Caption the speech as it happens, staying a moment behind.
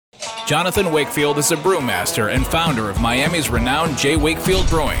Jonathan Wakefield is a brewmaster and founder of Miami's renowned J. Wakefield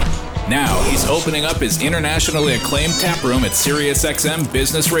Brewing. Now he's opening up his internationally acclaimed tap room at SiriusXM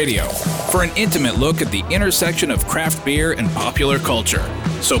Business Radio for an intimate look at the intersection of craft beer and popular culture.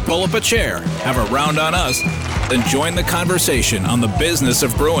 So pull up a chair, have a round on us, then join the conversation on the business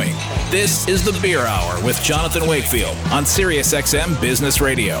of brewing. This is the Beer Hour with Jonathan Wakefield on SiriusXM Business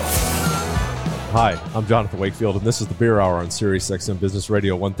Radio. Hi, I'm Jonathan Wakefield, and this is the Beer Hour on SiriusXM Business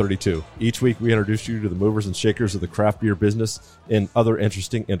Radio 132. Each week, we introduce you to the movers and shakers of the craft beer business and other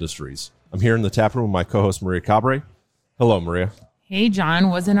interesting industries. I'm here in the tap room with my co-host, Maria Cabre. Hello, Maria. Hey,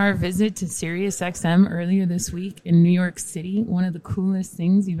 John. Wasn't our visit to SiriusXM earlier this week in New York City one of the coolest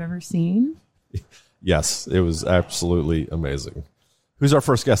things you've ever seen? Yes, it was absolutely amazing. Who's our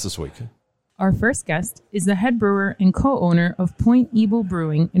first guest this week? Our first guest is the head brewer and co-owner of Ybel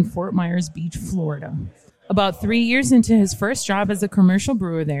Brewing in Fort Myers Beach, Florida. About 3 years into his first job as a commercial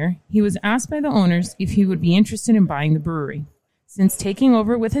brewer there, he was asked by the owners if he would be interested in buying the brewery. Since taking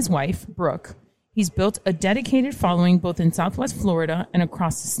over with his wife, Brooke, he's built a dedicated following both in Southwest Florida and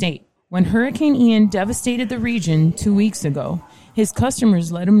across the state. When Hurricane Ian devastated the region 2 weeks ago, his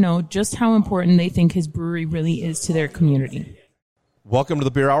customers let him know just how important they think his brewery really is to their community. Welcome to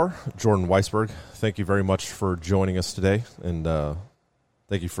the Beer Hour, Jordan Weisberg. Thank you very much for joining us today, and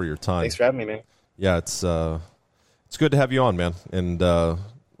thank you for your time. Thanks for having me, man. Yeah, it's good to have you on, man. And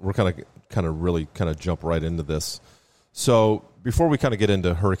we're kind of really jump right into this. So before we kind of get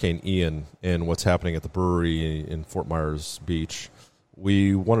into Hurricane Ian and what's happening at the brewery in Fort Myers Beach,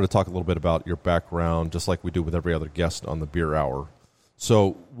 we wanted to talk a little bit about your background, just like we do with every other guest on the Beer Hour.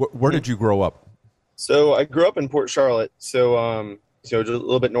 So where did you grow up? So I grew up in Port Charlotte, so just a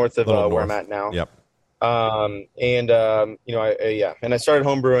little bit north of where I'm at now. Yep. And I started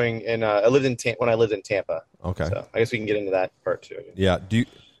home brewing, and I lived in when I lived in Tampa. Okay. So I guess we can get into that part too. Yeah. Do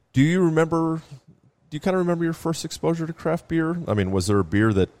you remember? Do you kind of remember your first exposure to craft beer? I mean, was there a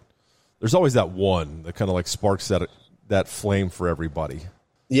beer that there's always that one that kind of like sparks that flame for everybody?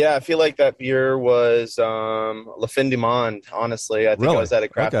 Yeah, I feel like that beer was La Fin du Monde. Honestly, I think I was at a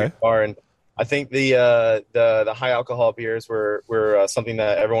craft beer bar, and I think the high alcohol beers were something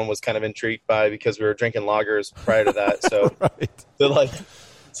that everyone was kind of intrigued by because we were drinking lagers prior to that. So, right.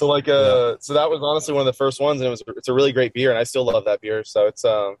 So that was honestly one of the first ones, and it's a really great beer, and I still love that beer. So I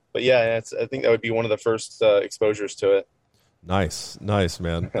think that would be one of the first exposures to it. Nice,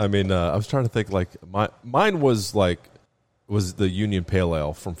 man. I mean, I was trying to think like mine was the Union Pale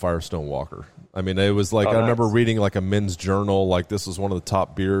Ale from Firestone Walker. I mean, it was like, I remember reading like a Men's Journal, like this was one of the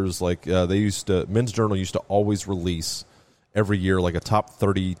top beers. Like Men's Journal used to always release every year like a top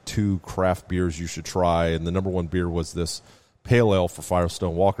 32 craft beers you should try. And the number one beer was this Pale Ale for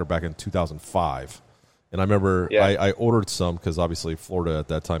Firestone Walker back in 2005. And I remember I ordered some because obviously Florida at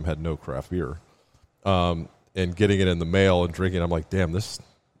that time had no craft beer. And getting it in the mail and drinking, I'm like, damn, this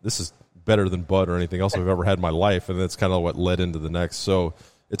is better than Bud or anything else I've ever had in my life. And that's kind of what led into the next. So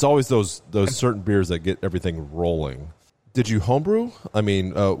it's always those certain beers that get everything rolling. Did you homebrew? I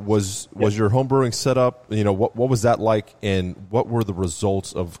mean, was your homebrewing set up? You know, what was that like, and what were the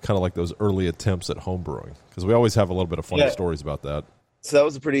results of kind of like those early attempts at homebrewing? Because we always have a little bit of funny stories about that. So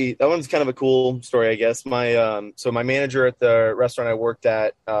that one's kind of a cool story, I guess. My manager at the restaurant I worked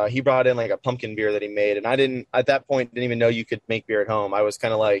at, he brought in like a pumpkin beer that he made, and I didn't even know you could make beer at home. I was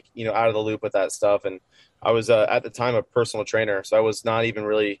kind of like, out of the loop with that stuff, and I was at the time a personal trainer, so I was not even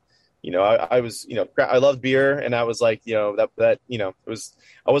really, I loved beer, and I was like, I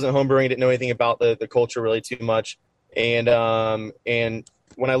wasn't homebrewing, didn't know anything about the culture really too much, and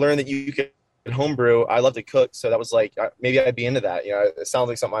when I learned that you could homebrew, I love to cook, so that was like maybe I'd be into that. It sounds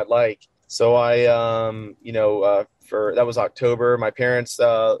like something I'd like. So I, that was October. My parents,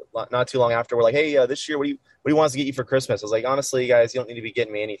 not too long after, were like, "Hey, this year, what do you want us to get you for Christmas?" I was like, "Honestly, guys, you don't need to be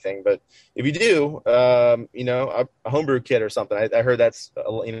getting me anything, but if you do, a homebrew kit or something." I heard that's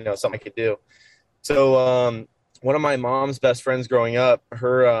something I could do. So one of my mom's best friends growing up,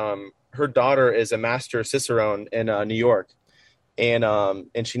 her daughter is a master cicerone in New York.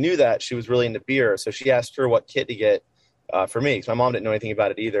 And she knew that she was really into beer, so she asked her what kit to get for me, because my mom didn't know anything about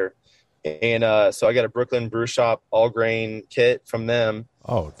it either. And so I got a Brooklyn Brew Shop all grain kit from them.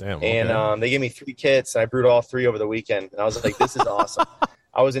 Oh, damn! Okay. And they gave me 3 kits, and I brewed all 3 over the weekend. And I was like, "This is awesome."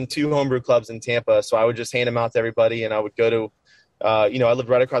 I was in 2 homebrew clubs in Tampa, so I would just hand them out to everybody, and I would go to, I lived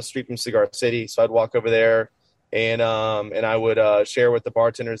right across the street from Cigar City, so I'd walk over there, and I would share with the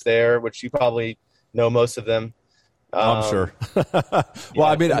bartenders there, which you probably know most of them. I'm sure. Well,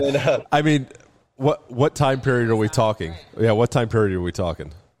 I mean, what time period are we talking? Yeah, what time period are we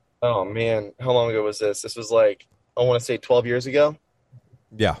talking? Oh man, how long ago was this? This was like, I want to say 12 years ago.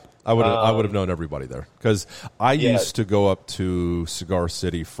 Yeah. I would have known everybody there because I used to go up to Cigar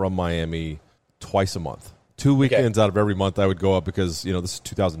City from Miami twice a month. 2 weekends out of every month I would go up because, this is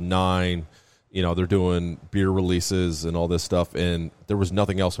 2009. They're doing beer releases and all this stuff, and there was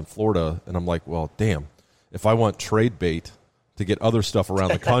nothing else in Florida. And I'm like, well, damn, if I want trade bait to get other stuff around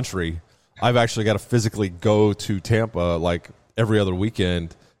the country, I've actually got to physically go to Tampa like every other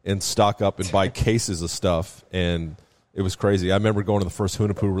weekend and stock up and buy cases of stuff. And it was crazy. I remember going to the first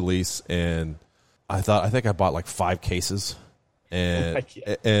Hunapoo release, and I think I bought like 5 cases. And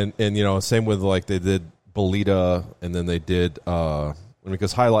same with like they did Bolita, and then they did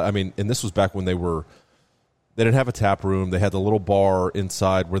because Highlight. I mean, and this was back when they didn't have a tap room. They had the little bar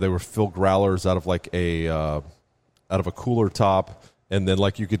inside where they were fill growlers out of like out of a cooler top, and then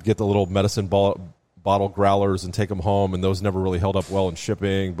like you could get the little medicine bottle growlers and take them home, and those never really held up well in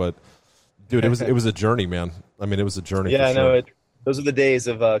shipping. But dude, it was a journey, man. I mean, it was a journey. Yeah, for sure. Those are the days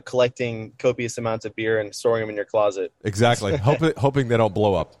of collecting copious amounts of beer and storing them in your closet. Exactly, hoping they don't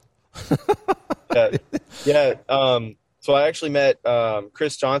blow up. Yeah. So I actually met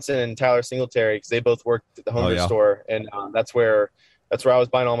Chris Johnson and Tyler Singletary because they both worked at the homebrew store, and that's where I was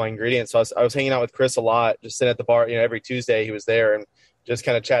buying all my ingredients. So I was hanging out with Chris a lot, just sitting at the bar. Every Tuesday he was there and just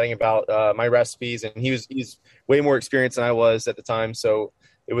kind of chatting about my recipes. And he's way more experienced than I was at the time, so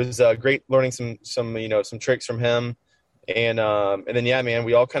it was great learning some tricks from him. And then man,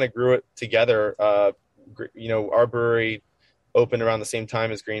 we all kind of grew it together. Our brewery opened around the same time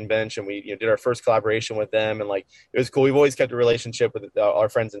as Green Bench, and we did our first collaboration with them, and like it was cool. We've always kept a relationship with our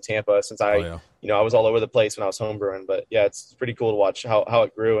friends in Tampa since I was all over the place when I was homebrewing. But yeah, it's pretty cool to watch how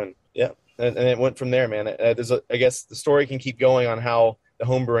it grew, and and it went from there, man. I guess the story can keep going on how the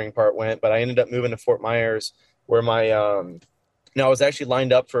homebrewing part went, but I ended up moving to Fort Myers, where my I was actually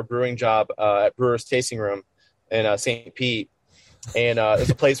lined up for a brewing job at Brewer's Tasting Room in St. Pete, and it's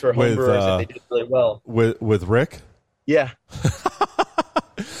a place where homebrewers and they did really well with Rick. Yeah.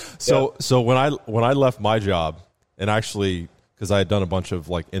 So when I left my job, and actually because I had done a bunch of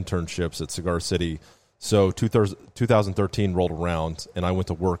like internships at Cigar City, so 2013 rolled around, and I went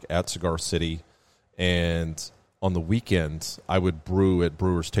to work at Cigar City, and on the weekends I would brew at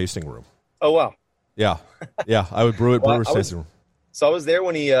Brewer's Tasting Room. Oh wow. Yeah, I would brew at Brewer's Tasting Room. So I was there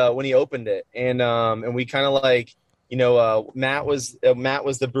when he opened it, and we kind of like Matt was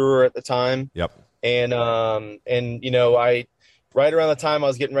the brewer at the time. Yep. And I right around the time I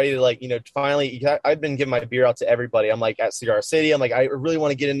was getting ready to finally, I'd been giving my beer out to everybody. I'm like at Cigar City. I'm like, I really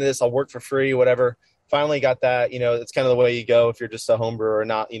want to get into this. I'll work for free, whatever. Finally got that. It's kind of the way you go if you're just a home brewer or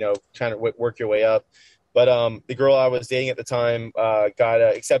not. Trying to work your way up. But the girl I was dating at the time got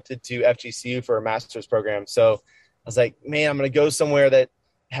accepted to FGCU for a master's program. So I was like, man, I'm going to go somewhere that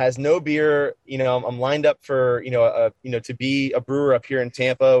has no beer. I'm lined up for, to be a brewer up here in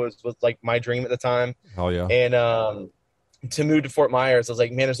Tampa was like my dream at the time. Oh yeah. And to move to Fort Myers, I was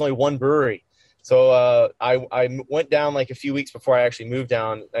like, man, there's only one brewery. So I went down like a few weeks before I actually moved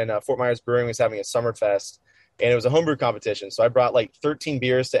down, and Fort Myers Brewing was having a summer fest, and it was a homebrew competition. So I brought like 13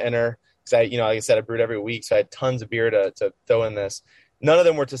 beers to enter because like I said, I brewed every week. So I had tons of beer to throw in this. None of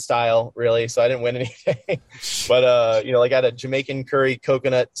them were to style, really, so I didn't win anything. But, I had a Jamaican curry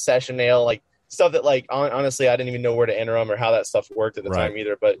coconut session ale, like stuff that, like, honestly, I didn't even know where to enter them or how that stuff worked at the time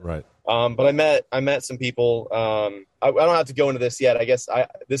either. But but I met some people. I don't have to go into this yet. I guess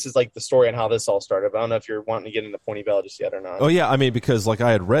this is, like, the story on how this all started. But I don't know if you're wanting to get into Point Ybel just yet or not. Oh, yeah. I mean, because, like,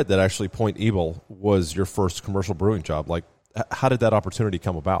 I had read that actually Point Ybel was your first commercial brewing job. Like, how did that opportunity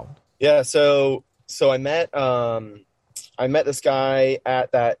come about? Yeah, so I met this guy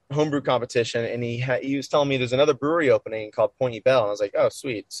at that homebrew competition, and he was telling me there's another brewery opening called Point Ybel, and I was like, oh,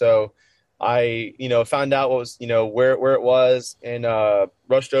 sweet. So I, found out what was, where it was, and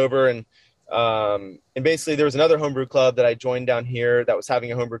rushed over, and basically there was another homebrew club that I joined down here that was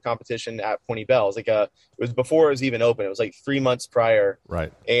having a homebrew competition at Point Ybel. It was like it was before it was even open. It was like 3 months prior.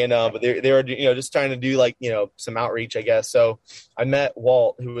 Right. And but they were just trying to do like some outreach, I guess. So I met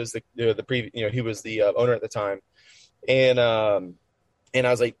Walt, who was he was the owner at the time. And I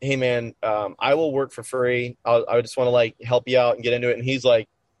was like, hey man, I will work for free. I just want to like help you out and get into it. And he's like,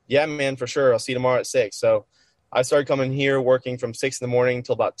 yeah, man, for sure. I'll see you tomorrow at 6. So I started coming here working from 6 a.m.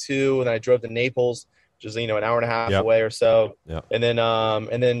 till about 2. And then I drove to Naples, which is, an hour and a half away or so. Yeah. And then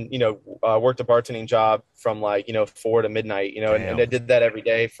worked a bartending job from like, 4 to midnight, and I did that every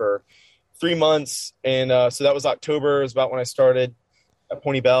day for 3 months. And so that was October is about when I started at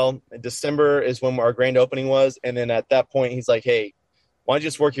Point Ybel. December is when our grand opening was. And then at that point, he's like, hey, why don't you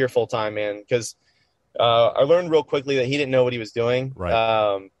just work here full time, man? Because I learned real quickly that he didn't know what he was doing.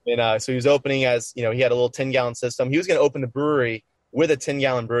 Right. So he was opening as, he had a little 10-gallon system. He was going to open the brewery with a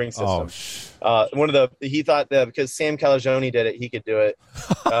 10-gallon brewing system. He thought that because Sam Calagione did it, he could do it.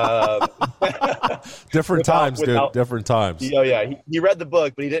 Different times, dude. Different times. Oh yeah, he read the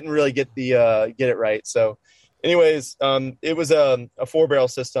book, but he didn't really get it right. So, anyways, it was a 4-barrel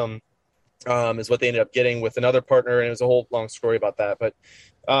system, is what they ended up getting with another partner, and it was a whole long story about that. But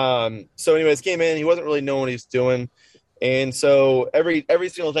so, anyways, came in. He wasn't really knowing what he was doing, and so every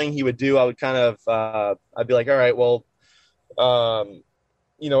single thing he would do, I would kind of I'd be like, all right, well.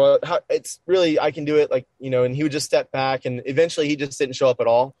 It's really, I can do it, like, and he would just step back, and eventually he just didn't show up at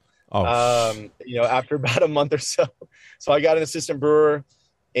all. After about a month or so. So I got an assistant brewer,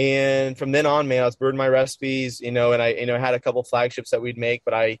 and from then on, man, I was brewing my recipes, and I, had a couple flagships that we'd make,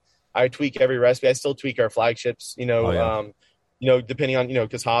 but I tweak every recipe. I still tweak our flagships, depending on,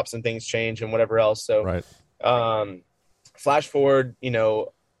 because hops and things change and whatever else. So, right. Flash forward,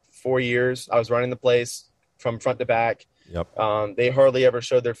 4 years, I was running the place from front to back. Yep. They hardly ever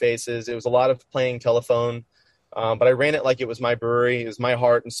showed their faces. It was a lot of playing telephone, but I ran it like it was my brewery. It was my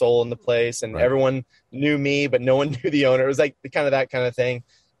heart and soul in the place, and everyone knew me, but no one knew the owner. It was like that kind of thing.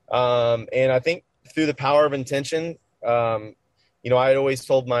 And I think through the power of intention, I had always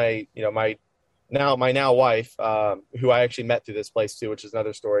told my now wife, who I actually met through this place too, which is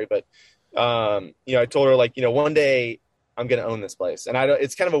another story. But I told her, like, one day I'm going to own this place, and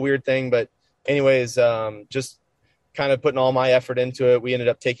it's kind of a weird thing, but anyways, just kind of putting all my effort into it. We ended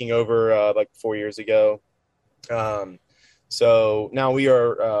up taking over like 4 years ago. So now we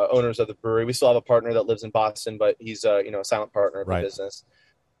are owners of the brewery. We still have a partner that lives in Boston, but he's a silent partner of the business.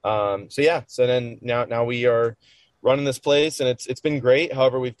 So then now we are running this place, and it's been great.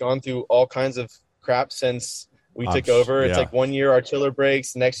 However, we've gone through all kinds of crap since we took over. It's like 1 year our chiller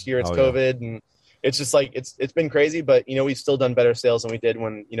breaks, next year it's COVID, and it's just like it's been crazy. But we've still done better sales than we did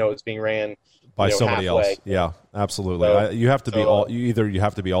when it was being ran by somebody else. Yeah, absolutely. So, you have to be you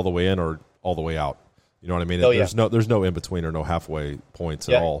have to be all the way in or all the way out. You know what I mean? There's no in between or no halfway points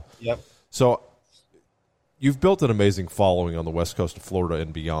at all. Yep. So you've built an amazing following on the west coast of Florida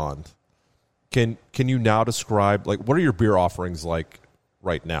and beyond. Can you now describe, like, what are your beer offerings like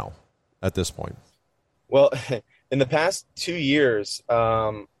right now at this point? Well, in the past 2 years,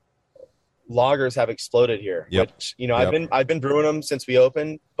 lagers have exploded here. Yep. Which, I've been brewing them since we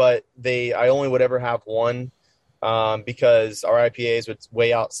opened, but I only would ever have one because our IPAs would way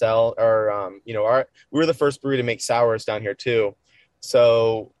outsell. We were the first brewery to make sours down here too,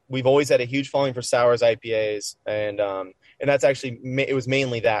 so we've always had a huge following for sours, IPAs, and that's actually it was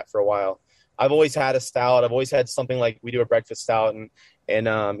mainly that for a while. I've always had a stout. I've always had something like we do a breakfast stout and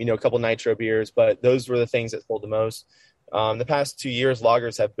a couple nitro beers, but those were the things that sold the most. The past 2 years,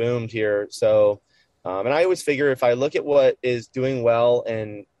 lagers have boomed here. So, and I always figure if I look at what is doing well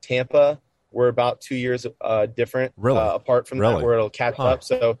in Tampa, we're about 2 years different apart from that, where it'll catch up.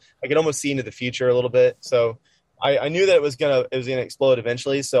 So I could almost see into the future a little bit. So I knew that it was gonna explode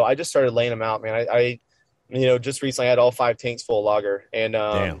eventually. So I just started laying them out, man. I just recently had all 5 tanks full of lager, and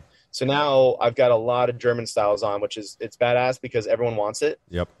Damn. So now I've got a lot of German styles on, which it's badass because everyone wants it.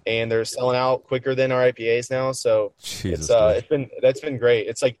 Yep. And they're selling out quicker than our IPAs now. So that's been great.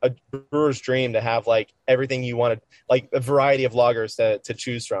 It's like a brewer's dream to have like everything you wanted, like a variety of lagers to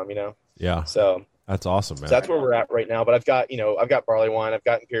choose from, Yeah. So that's awesome, man. So that's where we're at right now. But I've got barley wine, I've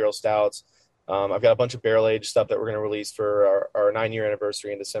got imperial stouts. I've got a bunch of barrel aged stuff that we're going to release for our 9-year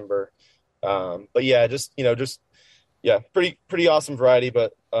anniversary in December. But yeah, pretty awesome variety.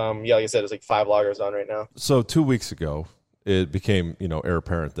 But like I said, it's like 5 lagers on right now. So 2 weeks ago, it became heir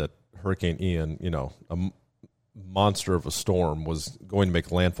apparent that Hurricane Ian, a monster of a storm, was going to make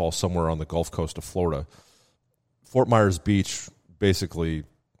landfall somewhere on the Gulf Coast of Florida. Fort Myers Beach basically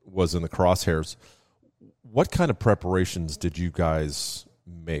was in the crosshairs. What kind of preparations did you guys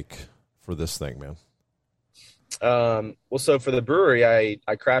make for this thing, man? Well, so for the brewery, I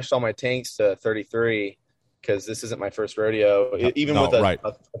crashed all my tanks to 33 because this isn't my first rodeo. Even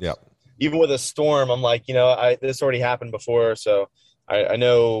with a storm, I'm like, this already happened before, so I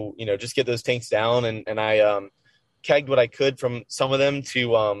know, just get those tanks down, and I kegged what I could from some of them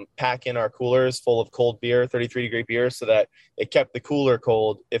to pack in our coolers full of cold beer, 33-degree beer, so that it kept the cooler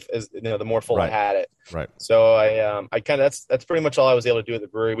cold the more full I had it. Right. So that's pretty much all I was able to do at the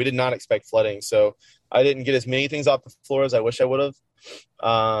brewery. We did not expect flooding, so I didn't get as many things off the floor as I wish I would have.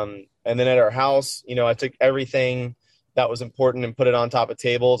 And then at our house, I took everything that was important and put it on top of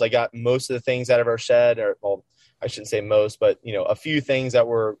tables. I got most of the things out of our shed, I shouldn't say most, but a few things that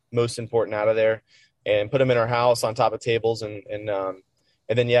were most important out of there, and put them in our house on top of tables. And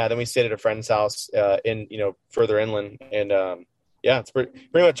then we stayed at a friend's house further inland. And it's pretty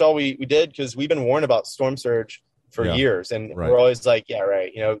much all we did, because we've been warned about storm surge for Yeah. years. And Right. we're always like, yeah,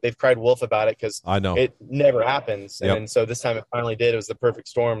 right. They've cried wolf about it because I know it never happens. Yep. And so this time it finally did. It was the perfect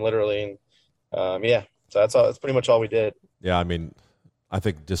storm, literally. And yeah, so that's pretty much all we did. Yeah, I mean, I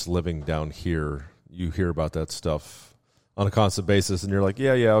think just living down here, you hear about that stuff on a constant basis, and you're like,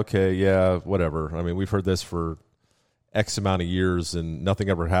 yeah, okay, yeah, whatever. I mean, we've heard this for X amount of years, and nothing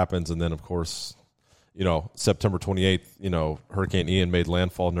ever happens. And then, of course, September 28th, Hurricane Ian made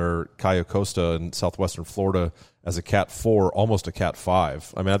landfall near Cayo Costa in southwestern Florida as a Cat 4, almost a Cat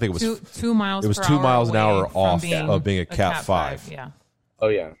 5. I mean, I think it was 2 miles. It was per 2 hour miles an hour away off from of being a Cat 5. Yeah. Oh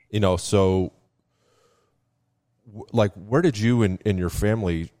yeah. So like, where did you and your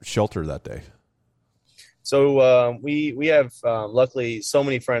family shelter that day? So we have luckily so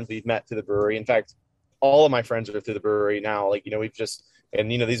many friends we've met through the brewery. In fact, all of my friends are through the brewery now. Like, we've just,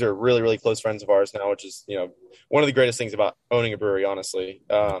 and these are really, really close friends of ours now, which is, one of the greatest things about owning a brewery, honestly.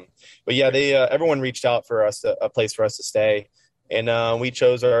 But yeah, everyone reached out for us, a place for us to stay. And we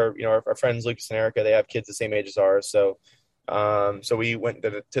chose our friends, Lucas and Erica. They have kids the same age as ours. So we went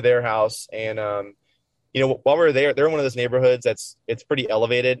to their house, and, while we were there, they're in one of those neighborhoods it's pretty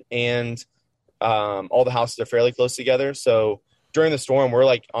elevated, and all the houses are fairly close together. So during the storm, we're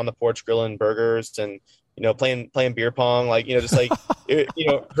like on the porch grilling burgers and, playing beer pong, like, just like,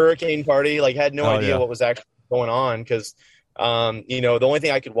 hurricane party, like had no idea what was actually going on. Cause, the only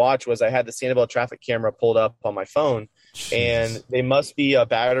thing I could watch was I had the Sanibel traffic camera pulled up on my phone. Jeez. And they must be a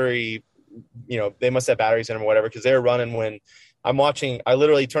battery, they must have batteries in them or whatever. Cause they're running when I'm watching, I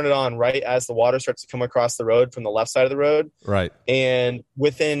literally turn it on right as the water starts to come across the road from the left side of the road. Right. And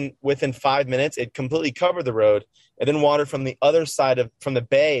within 5 minutes, it completely covered the road. And then water from the other side from the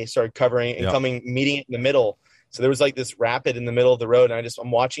bay started covering and meeting it in the middle. So there was like this rapid in the middle of the road. And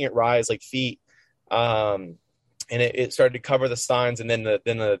I'm watching it rise like feet. And it started to cover the signs. And then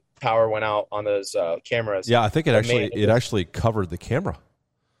the power went out on those cameras. Yeah. I think it actually covered the camera.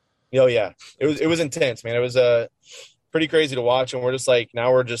 Oh yeah. It was intense, man. It was pretty crazy to watch. And we're just like,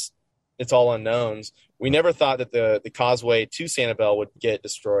 it's all unknowns. We never thought that the causeway to Sanibel would get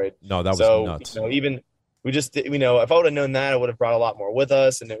destroyed. No, that was nuts. Even we just, if I would have known that, I would have brought a lot more with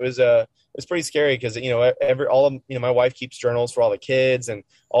us. And it was pretty scary because, my wife keeps journals for all the kids and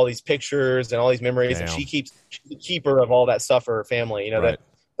all these pictures and all these memories. Damn. And she's the keeper of all that stuff for her family, right. That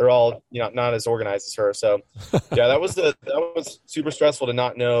they're all, not as organized as her. So yeah, that was super stressful to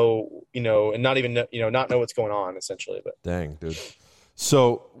not know, and not even, not know what's going on essentially. But dang, dude.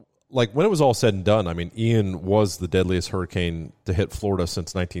 So like when it was all said and done, I mean, Ian was the deadliest hurricane to hit Florida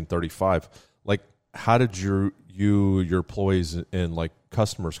since 1935. Like, how did your employees and like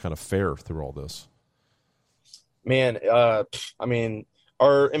customers kind of fare through all this? Man, I mean,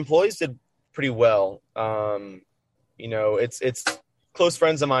 our employees did pretty well. It's close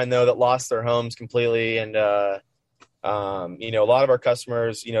friends of mine though that lost their homes completely, and a lot of our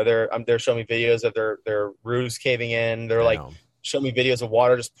customers, they're showing me videos of their roofs caving in. They're like showing me videos of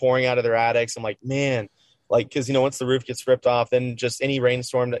water just pouring out of their attics. I'm like, man. Like, because, once the roof gets ripped off, then just any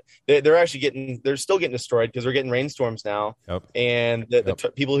rainstorm they're still getting destroyed because we're getting rainstorms now. Yep. And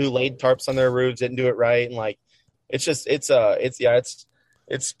the people who laid tarps on their roofs didn't do it right. And like, it's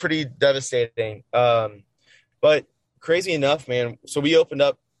pretty devastating. But crazy enough, man. So we opened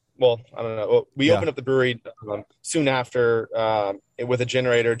up, I don't know. We opened up the brewery soon after with a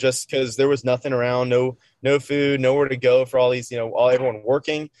generator just because there was nothing around, no food, nowhere to go for all these, everyone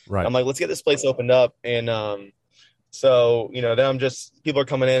working. Right. I'm like, let's get this place opened up. And then people are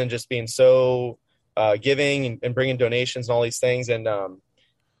coming in and just being so giving and bringing donations and all these things. And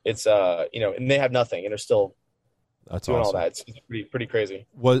it's, and they have nothing and they're still doing awesome. All that. It's pretty crazy.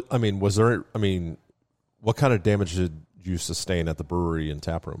 What kind of damage did you sustain at the brewery and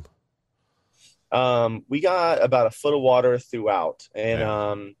tap room? We got about a foot of water throughout,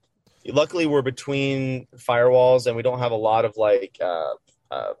 and luckily we're between firewalls and we don't have a lot of like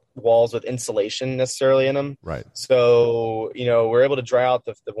walls with insulation necessarily in them. Right. So, we're able to dry out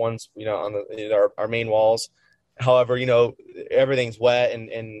the ones, on our main walls. However, everything's wet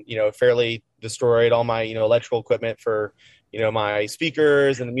and fairly destroyed. All my, electrical equipment for, my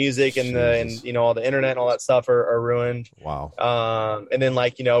speakers and the music and all the internet and all that stuff are ruined. Wow. And then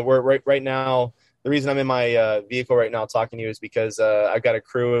we're right now, the reason I'm in my vehicle right now talking to you is because I've got a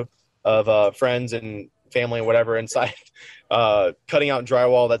crew of friends and family and whatever inside, cutting out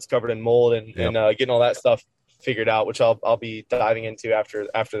drywall that's covered in mold and getting all that stuff figured out, which I'll be diving into after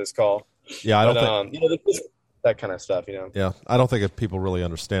this call. Yeah. I don't think that kind of stuff, Yeah. I don't think people really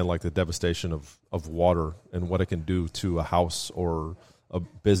understand like the devastation of water and what it can do to a house or a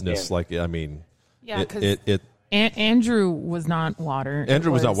business. Yeah. Like, I mean, Andrew was not water.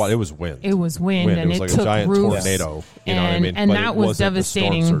 Andrew was not water. It was wind. It was wind, and it was it like took a giant roofs, tornado. You and, know what I mean? And but that was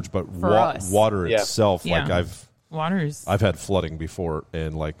devastating surge, but for us. Water itself, like I've had flooding before,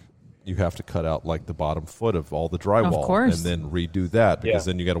 and like you have to cut out like the bottom foot of all the drywall, of course, and then redo that because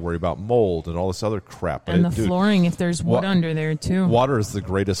then you got to worry about mold and all this other crap. And the flooring, if there's wood under there too. Water is the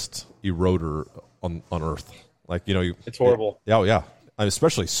greatest eroder on Earth. Like it's horrible. Yeah.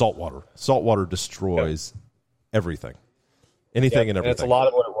 Especially salt water. Salt water destroys everything. Anything and everything. And that's a lot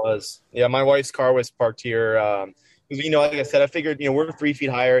of what it was. Yeah, my wife's car was parked here. Like I said, I figured, we're 3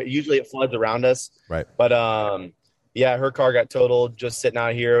 feet higher. Usually it floods around us. Right. But, her car got totaled just sitting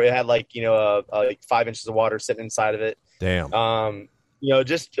out here. It had like 5 inches of water sitting inside of it. Damn.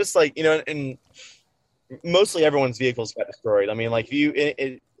 Just like, and mostly everyone's vehicles got destroyed. I mean, like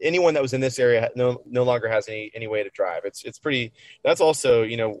anyone that was in this area no longer has any way to drive. It's pretty. That's also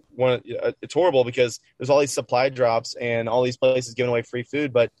it's horrible because there's all these supply drops and all these places giving away free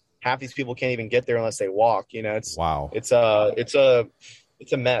food, but half these people can't even get there unless they walk. It's a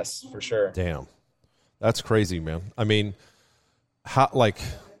mess for sure. Damn, that's crazy, man. I mean, how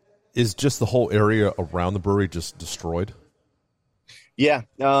is just the whole area around the brewery just destroyed? Yeah.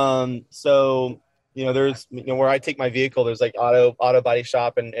 So. There's where I take my vehicle, there's like auto body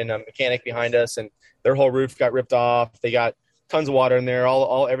shop and a mechanic behind us, and their whole roof got ripped off. They got tons of water in there.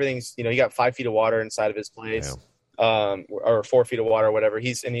 Everything's, he got 5 feet of water inside of his place, or 4 feet of water, or whatever.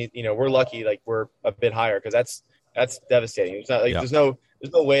 We're lucky, like we're a bit higher because that's devastating. It's not like there's no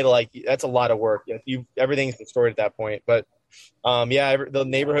way to that's a lot of work. Everything's destroyed at that point. But the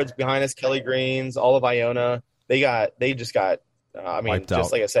neighborhoods behind us, Kelly Greens, all of Iona, they just got.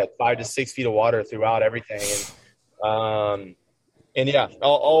 Just like I said, 5 to 6 feet of water throughout everything, and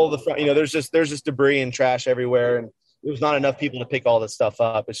all the front. There's just debris and trash everywhere, and there's not enough people to pick all this stuff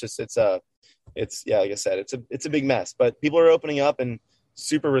up. It's like I said, it's a big mess. But people are opening up and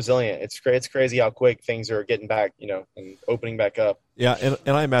super resilient. It's crazy how quick things are getting back, and opening back up. Yeah,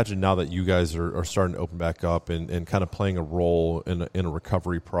 and I imagine now that you guys are starting to open back up and kind of playing a role in a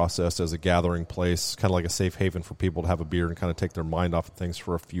recovery process as a gathering place, kind of like a safe haven for people to have a beer and kind of take their mind off of things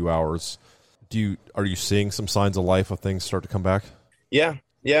for a few hours. Are you seeing some signs of life of things start to come back? Yeah.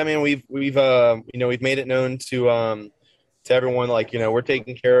 I mean, we've made it known to everyone, we're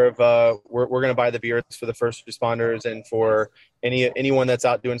taking care of, we're going to buy the beers for the first responders and for anyone that's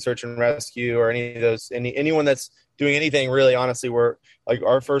out doing search and rescue or anyone that's doing anything really. Honestly, we're like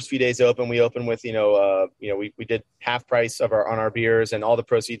our first few days open, we opened with, we did half price on our beers, and all the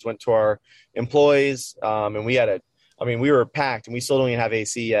proceeds went to our employees. And we were packed, and we still don't even have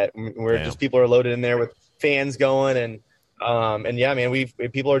AC yet. People are loaded in there with fans going.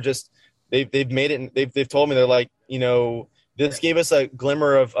 People are just, they've made it. And they've told me, they're like, this gave us a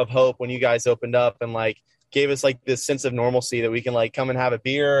glimmer of hope when you guys opened up, and gave us this sense of normalcy that we can come and have a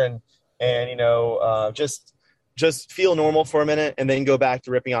beer and just feel normal for a minute, and then go back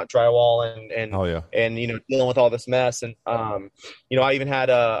to ripping out drywall and dealing with all this mess. And I even had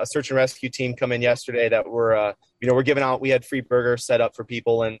a search and rescue team come in yesterday that we're giving out. We had free burgers set up for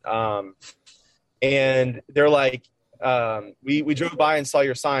people, and they're like, we drove by and saw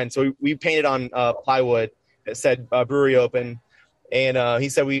your sign, so we painted on plywood that said brewery open. And he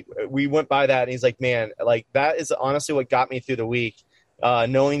said we went by that, and he's like, man, that is honestly what got me through the week.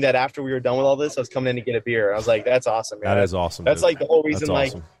 Knowing that after we were done with all this, I was coming in to get a beer. I was like, that's awesome, man. That is awesome. That's dude. The whole reason.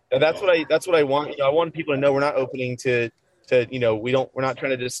 Awesome. That's what I want. I want people to know we're not opening to we're not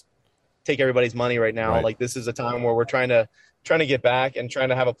trying to just take everybody's money right now. Right. This is a time where we're trying to get back and trying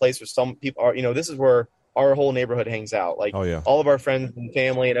to have a place where some people are. This is where our whole neighborhood hangs out. All of our friends and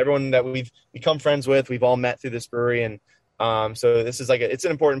family and everyone that we've become friends with, we've all met through this brewery. And so this is it's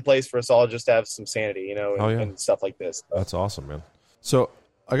an important place for us all just to have some sanity, and stuff like this. That's awesome, man. So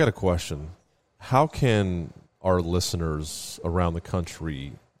I got a question. How can our listeners around the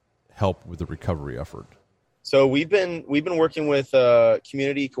country help with the recovery effort? So we've been working with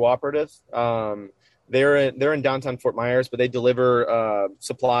Community Cooperative. They're in downtown Fort Myers, but they deliver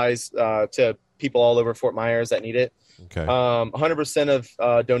supplies to people all over Fort Myers that need it. Okay. 100% of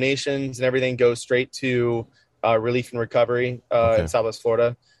donations and everything goes straight to Relief and Recovery in Southwest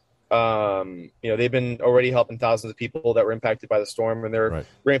Florida. They've been already helping thousands of people that were impacted by the storm, and they're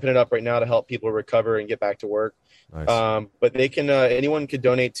ramping it up right now to help people recover and get back to work. Nice. But they can, anyone could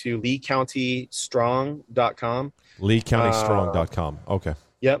donate to LeeCountyStrong.com. LeeCountyStrong.com. Okay.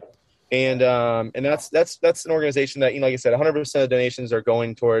 Yep. And that's an organization that, like I said, 100% of donations are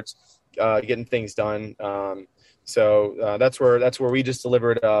going towards getting things done. So that's where we just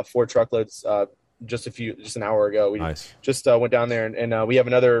delivered 4 truckloads just an hour ago. We just went down there, and we have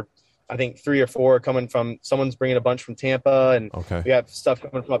another I think 3 or 4 are coming from, someone's bringing a bunch from Tampa, and we have stuff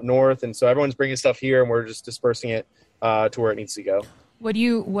coming from up north. And so everyone's bringing stuff here, and we're just dispersing it to where it needs to go.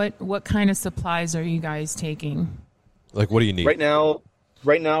 What kind of supplies are you guys taking? Like, what do you need? Right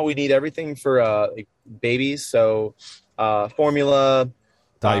now we need everything for like babies. So formula,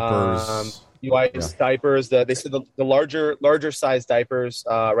 diapers, diapers. They said the larger size diapers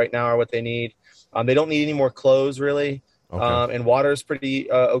right now are what they need. They don't need any more clothes really. And water is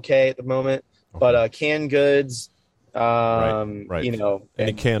pretty okay at the moment. But canned goods, right. You know,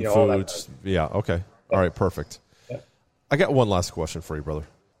 any canned foods. Yeah. Okay. All right. Perfect. Yeah. I got one last question for you, brother.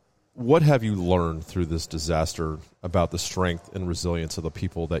 What have you learned through this disaster about the strength and resilience of the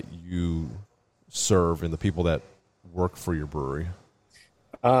people that you serve and the people that work for your brewery?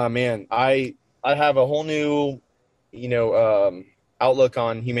 Man, I have a whole new, outlook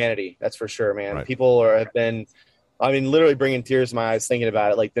on humanity. That's for sure, man. Right. People have been, literally bringing tears to my eyes thinking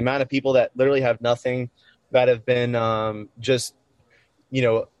about it. Like the amount of people that literally have nothing, that have been just,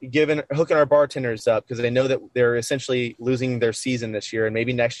 hooking our bartenders up because they know that they're essentially losing their season this year and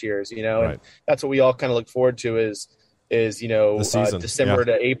maybe next year's, and that's what we all kind of look forward to is December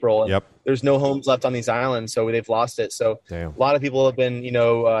to April. And there's no homes left on these islands, so they've lost it. So a lot of people have been,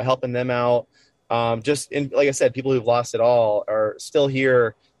 helping them out. Like I said, people who've lost it all are still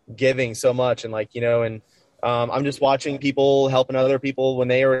here giving so much. And I'm just watching people helping other people when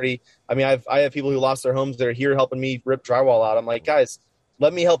they already, I have people who lost their homes that are here helping me rip drywall out. I'm like, guys,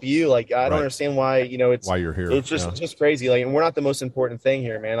 let me help you. Like, I don't understand why, why you're here. It's just crazy. Like, and we're not the most important thing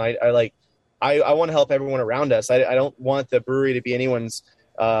here, man. I want to help everyone around us. I don't want the brewery to be anyone's,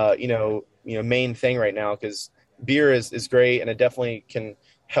 main thing right now, because beer is great and it definitely can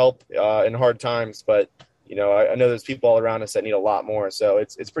help in hard times. But, I know there's people all around us that need a lot more. So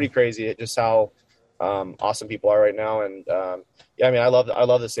it's pretty crazy just how awesome people are right now. And I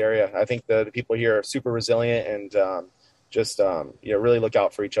love this area. I think the people here are super resilient and really look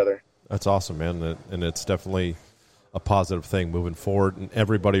out for each other. That's awesome, man. And it's definitely a positive thing moving forward. And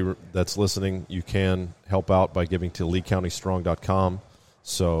everybody that's listening, you can help out by giving to LeeCountyStrong.com.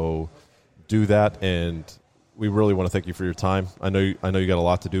 So do that, and we really want to thank you for your time. I know you got a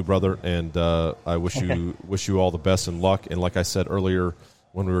lot to do, brother, and I wish you all the best and luck. And like I said earlier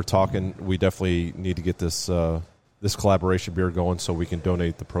when we were talking, we definitely need to get this collaboration beer going so we can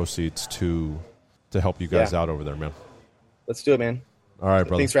donate the proceeds to help you guys out over there, man. Let's do it, man. All right,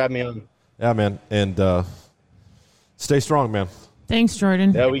 brother. Thanks for having me on. Yeah, man. And stay strong, man. Thanks,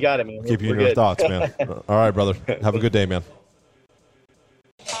 Jordan. Yeah, we got it, man. Keep you in your thoughts, man. All right, brother. Have a good day, man.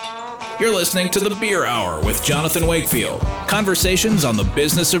 You're listening to The Beer Hour with Jonathan Wakefield. Conversations on the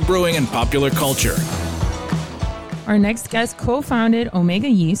business of brewing and popular culture. Our next guest co-founded Omega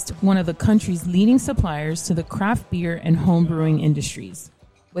Yeast, one of the country's leading suppliers to the craft beer and home brewing industries.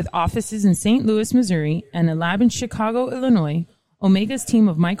 With offices in St. Louis, Missouri, and a lab in Chicago, Illinois, Omega's team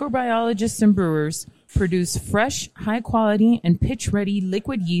of microbiologists and brewers produce fresh, high-quality, and pitch-ready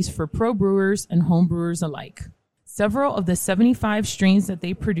liquid yeast for pro brewers and home brewers alike. Several of the 75 strains that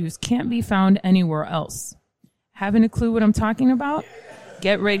they produce can't be found anywhere else. Having a clue what I'm talking about?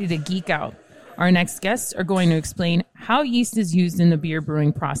 Get ready to geek out. Our next guests are going to explain how yeast is used in the beer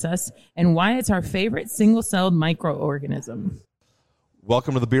brewing process and why it's our favorite single-celled microorganism.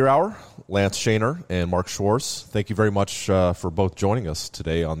 Welcome to the Beer Hour, Lance Shaner and Mark Schwartz. Thank you very much for both joining us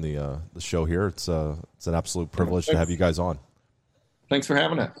today on the show here. It's an absolute privilege to have you guys on. Thanks for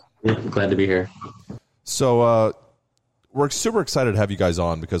having us. Yeah, I'm glad to be here. So we're super excited to have you guys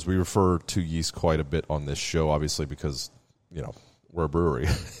on because we refer to yeast quite a bit on this show, obviously because, we're a brewery.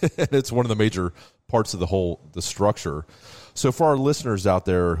 It's one of the major parts of the structure. So for our listeners out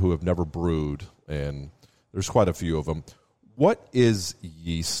there who have never brewed, and there's quite a few of them, what is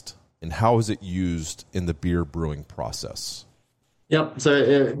yeast and how is it used in the beer brewing process? Yep.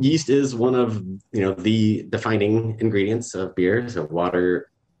 So yeast is one of the defining ingredients of beer. So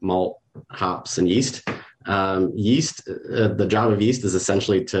water, malt, hops, and yeast. The job of yeast is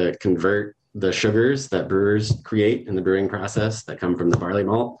essentially to convert the sugars that brewers create in the brewing process that come from the barley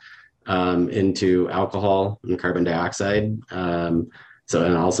malt into alcohol and carbon dioxide.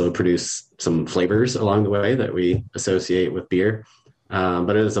 And also produce some flavors along the way that we associate with beer.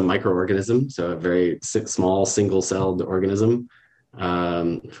 But it is a microorganism, so a very small single-celled organism.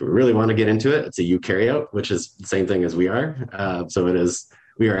 If we really want to get into it, it's a eukaryote, which is the same thing as we are.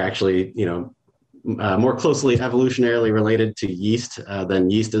 We are actually, more closely evolutionarily related to yeast than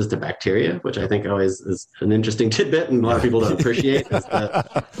yeast is to bacteria, which I think always is an interesting tidbit and a lot of people don't appreciate.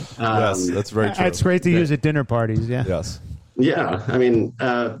 Yes, that's very true. It's great to use at dinner parties, yeah. Yes. Yeah, I mean,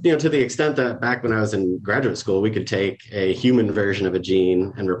 to the extent that back when I was in graduate school, we could take a human version of a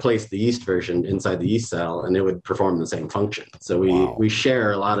gene and replace the yeast version inside the yeast cell, and it would perform the same function. So we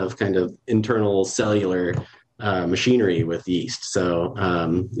share a lot of kind of internal cellular machinery with yeast. So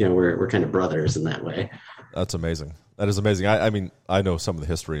we're kind of brothers in that way. That's amazing. That is amazing. I mean, I know some of the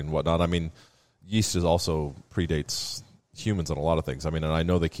history and whatnot. I mean, yeast is also predates humans on a lot of things. I mean, and I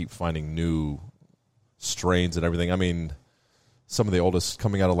know they keep finding new strains and everything. I mean, some of the oldest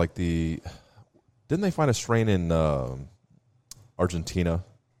coming out of didn't they find a strain in Argentina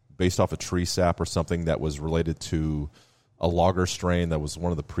based off a tree sap or something that was related to a lager strain that was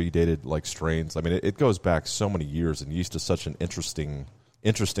one of the predated strains? I mean, it goes back so many years, and yeast is such an interesting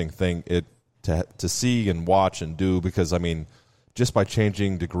thing to see and watch and do, because I mean, just by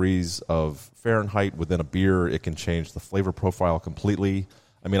changing degrees of Fahrenheit within a beer, it can change the flavor profile completely.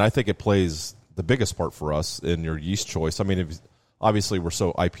 I mean, I think it plays the biggest part for us in your yeast choice. I mean, obviously we're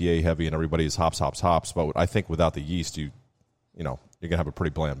so IPA heavy and everybody's hops, but I think without the yeast, you're gonna have a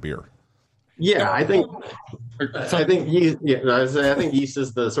pretty bland beer. Yeah, I think yeast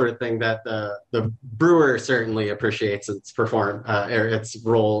is the sort of thing that the brewer certainly appreciates its its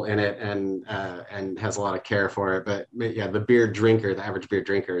role in it, and has a lot of care for it. But yeah, the average beer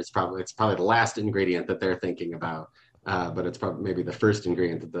drinker is probably the last ingredient that they're thinking about. But it's probably maybe the first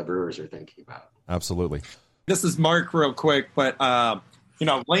ingredient that the brewers are thinking about. Absolutely. This is Mark real quick, but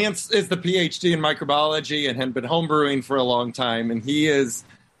Lance is the PhD in microbiology and had been homebrewing for a long time, and he is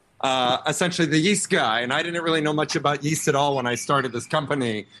essentially the yeast guy. And I didn't really know much about yeast at all when I started this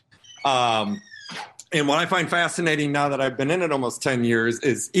company. And what I find fascinating now that I've been in it almost 10 years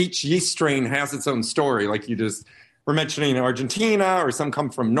is each yeast strain has its own story. Like you just were mentioning Argentina, or some come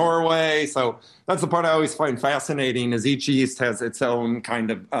from Norway. So that's the part I always find fascinating, is each yeast has its own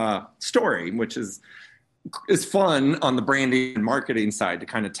kind of story, which is fun on the branding and marketing side to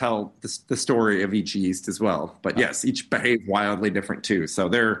kind of tell the story of each yeast as well. But yes, each behave wildly different too. So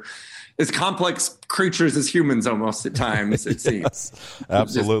they're as complex creatures as humans almost at times, it seems.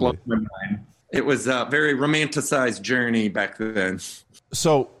 Absolutely. It was a very romanticized journey back then.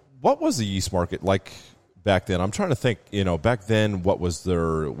 So what was the yeast market like back then? I'm trying to think, back then, what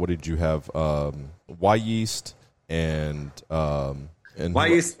did you have? Y yeast and Y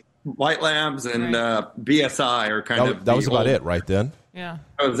yeast, White Labs, and BSI are that was about it right then. Yeah,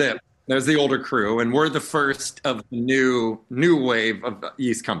 that was it. That was the older crew, and we're the first of the new wave of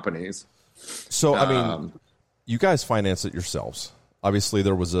yeast companies. So I mean, you guys finance it yourselves. Obviously,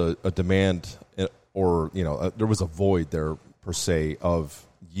 there was a demand, or there was a void there per se of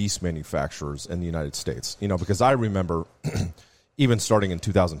yeast manufacturers in the United States. Because I remember even starting in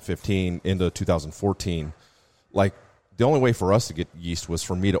 2015 into 2014, the only way for us to get yeast was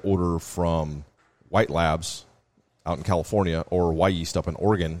for me to order from White Labs out in California or Y Yeast up in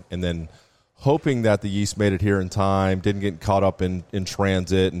Oregon, and then hoping that the yeast made it here in time, didn't get caught up in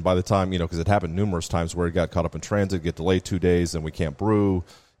transit, and by the time, because it happened numerous times where it got caught up in transit, get delayed 2 days, and we can't brew,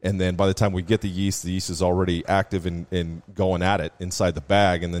 and then by the time we get the yeast is already active and going at it inside the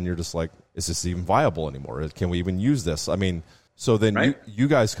bag, and then you're just like, is this even viable anymore? Can we even use this? I mean, so then right. you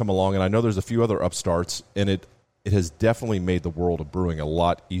guys come along, and I know there's a few other upstarts, and it has definitely made the world of brewing a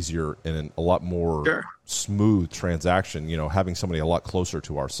lot easier and a lot more smooth transaction, having somebody a lot closer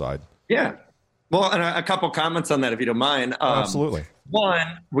to our side. Yeah. Well, and a couple comments on that, if you don't mind. Absolutely.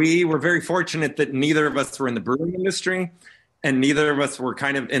 One, we were very fortunate that neither of us were in the brewing industry, and neither of us were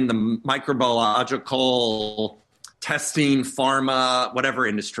kind of in the microbiological testing, pharma, whatever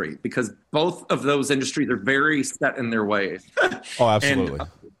industry, because both of those industries are very set in their ways. Oh, absolutely. And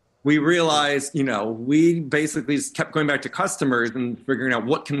we realized, we basically just kept going back to customers and figuring out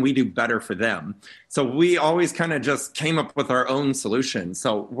what can we do better for them. So we always kind of just came up with our own solution.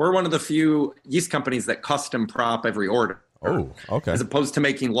 So we're one of the few yeast companies that custom prop every order. Oh, okay. As opposed to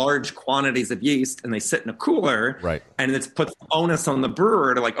making large quantities of yeast and they sit in a cooler. Right. And it puts onus on the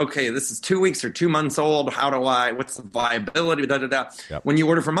brewer to okay, this is 2 weeks or 2 months old. What's the viability? Yep. When you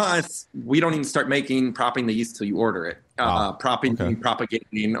order from us, we don't even start propping the yeast till you order it.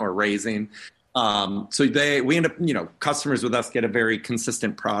 Propagating or raising. So we end up, customers with us get a very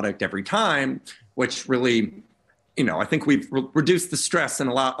consistent product every time, which really, I think we've reduced the stress and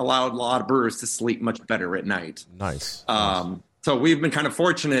allowed a lot of brewers to sleep much better at night. Nice. So we've been kind of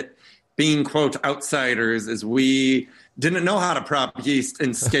fortunate being, quote, outsiders, as we didn't know how to prop yeast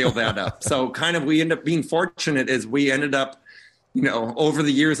and scale that up. So kind of we end up being fortunate as we ended up, over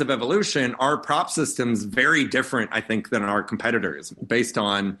the years of evolution, our prop system's very different, I think, than our competitors, based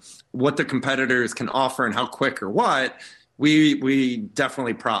on what the competitors can offer and how quick or what. we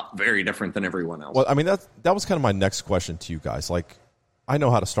definitely prop very different than everyone else. Well, I mean, that was kind of my next question to you guys. Like, I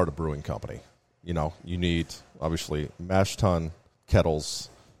know how to start a brewing company. You know, you need, obviously, mash tun, kettles,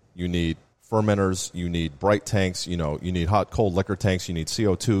 you need fermenters, you need bright tanks, you know, you need hot, cold liquor tanks, you need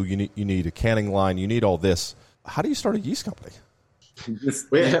CO2, you need a canning line, you need all this. How do you start a yeast company?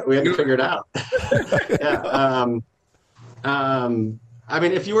 We had to figure it out. Yeah. I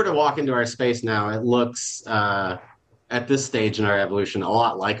mean, if you were to walk into our space now, it looks, at this stage in our evolution, a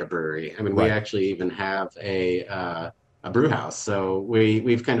lot like a brewery. I mean, we actually even have a brew house. So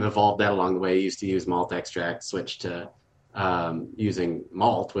we've kind of evolved that along the way. Used to use malt extract, switched to using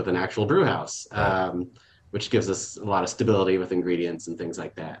malt with an actual brew house, which gives us a lot of stability with ingredients and things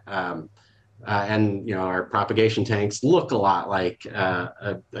like that. And, you know, our propagation tanks look a lot like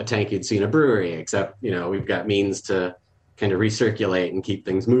a tank you'd see in a brewery, except, you know, we've got means to kind of recirculate and keep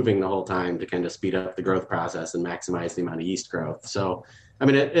things moving the whole time to kind of speed up the growth process and maximize the amount of yeast growth. So, I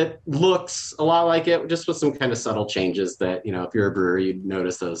mean, it looks a lot like it, just with some kind of subtle changes that, you know, if you're a brewery, you'd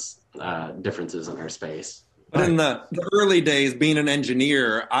notice those differences in our space. But in the early days, being an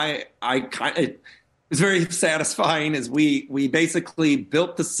engineer, I kind of, it was very satisfying as we basically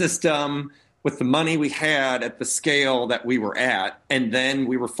built the system with the money we had at the scale that we were at. And then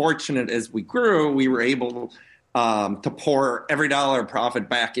we were fortunate as we grew, we were able to pour every dollar of profit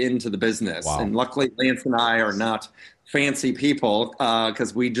back into the business. Wow. And luckily, Lance and I are not fancy people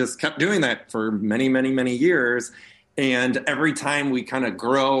because we just kept doing that for many, many, many years. And every time we kind of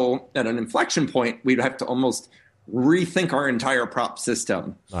grow at an inflection point, we'd have to almost rethink our entire prop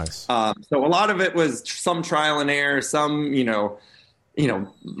system. Nice. So a lot of it was some trial and error, some, you know,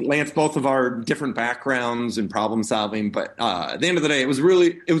 Lance, both of our different backgrounds and problem solving. But at the end of the day, it was a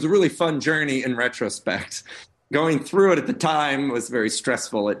really fun journey in retrospect. Going through it at the time was very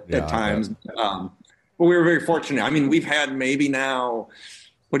stressful at times. But we were very fortunate. I mean, we've had maybe now,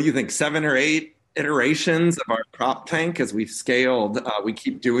 what do you think, 7 or 8 iterations of our prop tank as we've scaled. We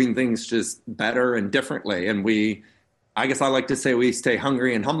keep doing things just better and differently. And I guess I like to say we stay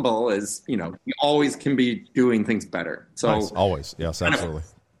hungry and humble as, you know, we always can be doing things better. So nice. Always. Yes, absolutely.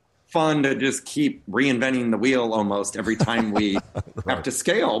 Fun to just keep reinventing the wheel almost every time we have to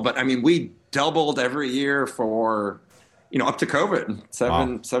scale. But I mean, we doubled every year for, you know, up to COVID,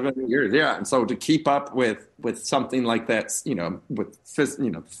 seven years. Yeah. And so to keep up with something like that, you know, with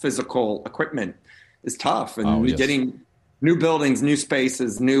physical equipment is tough, and getting new buildings, new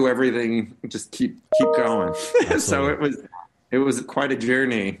spaces, new everything, just keep going. So it was quite a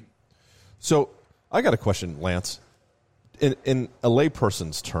journey. So I got a question, Lance. In a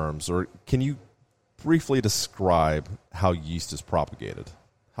layperson's terms, or can you briefly describe how yeast is propagated?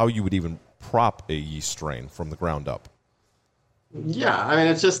 How you would even prop a yeast strain from the ground up? Yeah, I mean,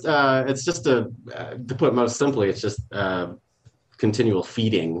 it's just to put it most simply, it's just continual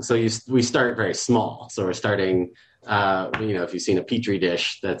feeding. So we start very small. So we're starting, if you've seen a petri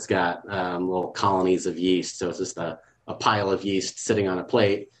dish that's got little colonies of yeast, so it's just a pile of yeast sitting on a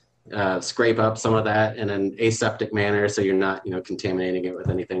plate. Scrape up some of that in an aseptic manner, so you're not, contaminating it with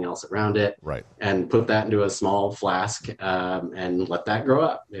anything else around it. Right. And put that into a small flask and let that grow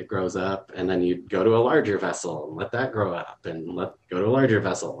up. It grows up, and then you go to a larger vessel and let that grow up, and go to a larger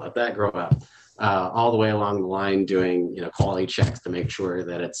vessel, let that grow up. All the way along the line, doing quality checks to make sure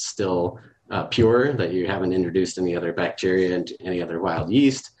that it's still pure, that you haven't introduced any other bacteria and any other wild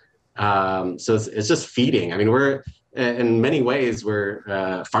yeast. So it's just feeding. I mean, in many ways,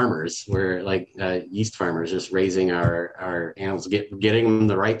 we're farmers. We're like yeast farmers, just raising our animals, getting them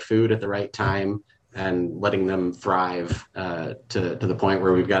the right food at the right time, and letting them thrive to the point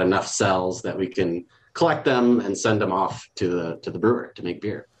where we've got enough cells that we can collect them and send them off to the brewer to make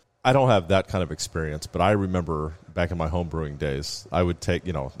beer. I don't have that kind of experience, but I remember back in my home brewing days, I would take,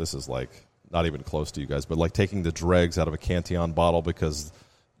 this is like not even close to you guys, but like taking the dregs out of a Cantillon bottle because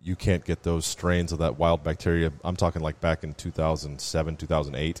you can't get those strains of that wild bacteria. I'm talking like back in 2007,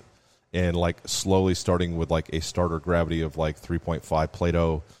 2008, and like slowly starting with like a starter gravity of like 3.5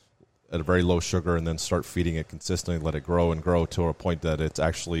 Plato at a very low sugar, and then start feeding it consistently, let it grow and grow to a point that it's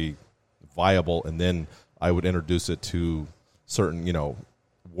actually viable. And then I would introduce it to certain,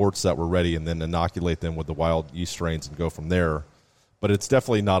 worts that were ready, and then inoculate them with the wild yeast strains and go from there. But it's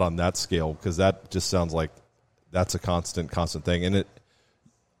definitely not on that scale, because that just sounds like that's a constant thing. And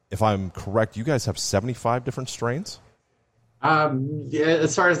if I'm correct, you guys have 75 different strains? Yeah,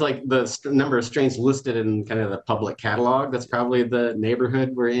 as far as like the number of strains listed in kind of the public catalog, that's probably the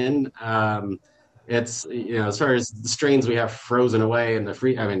neighborhood we're in. It's, as far as the strains we have frozen away in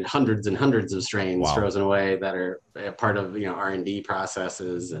hundreds and hundreds of strains frozen away that are part of, R&D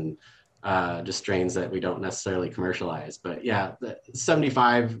processes and just strains that we don't necessarily commercialize. But yeah, the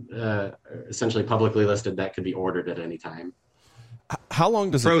 75 essentially publicly listed that could be ordered at any time. How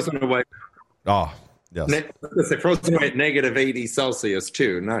long does frozen away? Oh, yes. Frozen away at negative 80 Celsius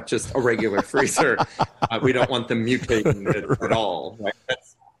too, not just a regular freezer. We don't want them mutating at all. Right?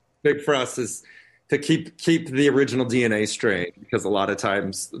 That's big for us is to keep the original DNA strain, because a lot of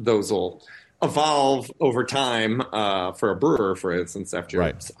times those will evolve over time for a brewer, for instance,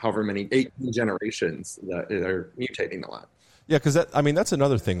 after however many 18 generations that are mutating a lot. Yeah, because that's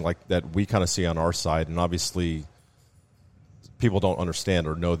another thing like that we kind of see on our side, and obviously people don't understand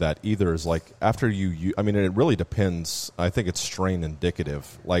or know that either, is like after it really depends. I think it's strain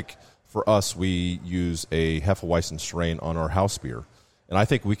indicative. Like for us, we use a Hefeweizen strain on our house beer, and I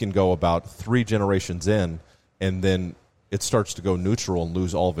think we can go about 3 generations in, and then it starts to go neutral and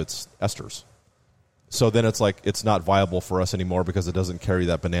lose all of its esters. So then it's like it's not viable for us anymore because it doesn't carry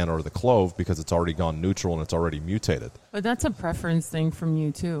that banana or the clove because it's already gone neutral and it's already mutated. But that's a preference thing from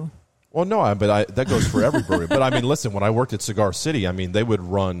you too. Well, no, that goes for every brewery. But I mean, listen, when I worked at Cigar City, I mean, they would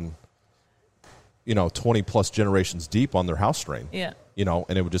run, 20 plus generations deep on their house strain. Yeah.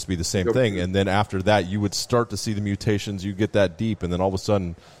 And it would just be the same thing. And then after that, you would start to see the mutations. You get that deep, and then all of a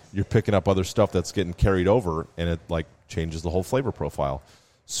sudden, you're picking up other stuff that's getting carried over, and it like changes the whole flavor profile.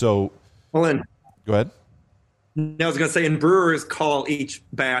 So, well, then, go ahead. I was going to say, and brewers call each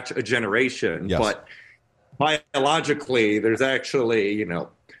batch a generation, yes. But biologically, there's actually,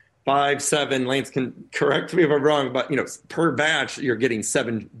 5, 7, Lance can correct me if I'm wrong, but, per batch, you're getting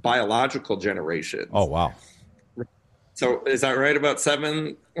 7 biological generations. Oh, wow. So is that right about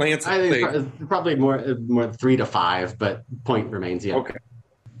 7, Lance? I think probably more 3 to 5, but point remains, yeah. Okay.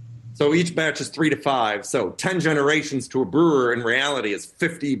 So each batch is 3 to 5. So 10 generations to a brewer in reality is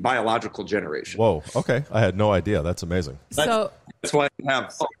 50 biological generations. Whoa. Okay. I had no idea. That's amazing. That's why we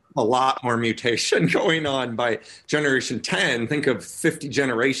have a lot more mutation going on by generation 10. Think of 50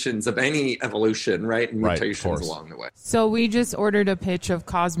 generations of any evolution, right? And mutations along the way. So we just ordered a pitch of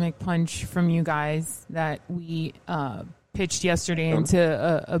Cosmic Punch from you guys that we pitched yesterday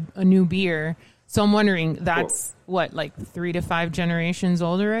into a new beer. So I'm wondering, that's like 3 to 5 generations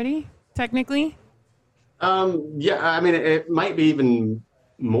old already, technically? Yeah, I mean, it might be even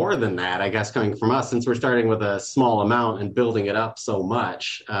more than that, I guess, coming from us, since we're starting with a small amount and building it up so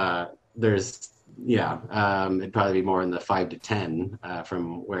much. It'd probably be more in the 5 to 10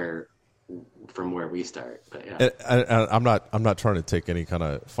 from where we start. But yeah, and I'm not trying to take any kind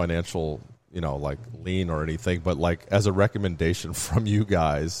of financial, like lean or anything, but like as a recommendation from you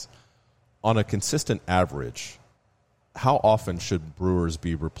guys, on a consistent average, how often should brewers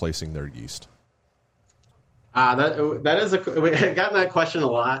be replacing their yeast? That is we've gotten that question a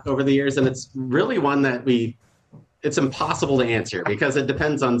lot over the years, and it's really one that it's impossible to answer because it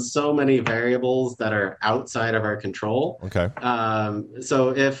depends on so many variables that are outside of our control. Okay.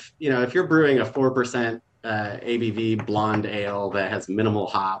 So if you're brewing a 4% ABV blonde ale that has minimal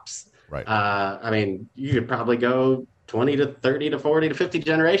hops, right? You could probably go 20 to 30 to 40 to 50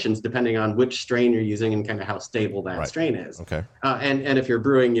 generations, depending on which strain you're using and kind of how stable that strain is. Okay. And if you're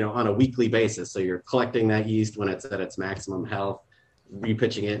brewing, on a weekly basis, so you're collecting that yeast when it's at its maximum health,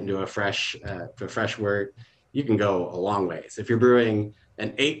 repitching it into a fresh wort, you can go a long ways. If you're brewing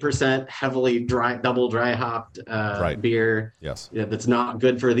an 8% heavily double dry hopped beer, yes, that's not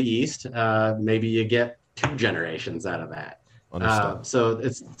good for the yeast, maybe you get 2 generations out of that. So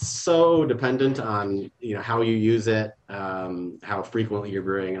it's so dependent on how you use it, how frequently you're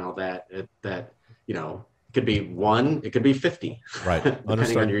brewing and all that. It could be 1, it could be 50, right?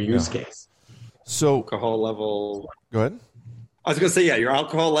 Depending on your use case. So alcohol level. Go ahead. I was going to say, your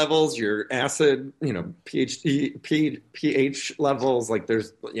alcohol levels, your acid, pH levels. Like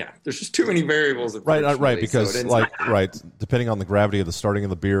there's just too many variables. Right. Because depending on the gravity of the starting of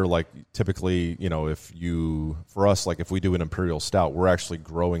the beer, like typically, if we do an imperial stout, we're actually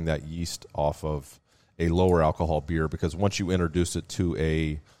growing that yeast off of a lower alcohol beer, because once you introduce it to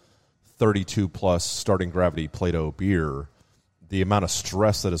a 32 plus starting gravity Plato beer, the amount of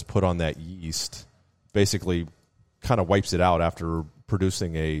stress that is put on that yeast basically kind of wipes it out after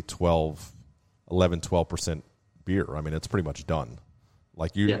producing a 12% beer. I mean, it's pretty much done.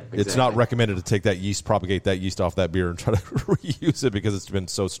 Like It's not recommended to take that yeast, propagate that yeast off that beer and try to reuse it because it's been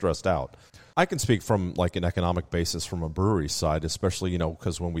so stressed out. I can speak from like an economic basis from a brewery side, especially,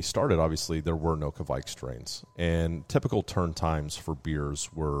 because when we started, obviously there were no Kvike strains, and typical turn times for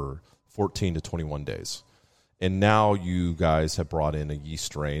beers were 14 to 21 days. And now you guys have brought in a yeast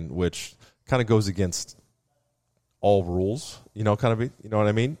strain, which kind of goes against all rules, you know what I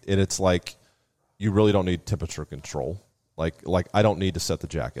mean? And it's like, you really don't need temperature control. Like I don't need to set the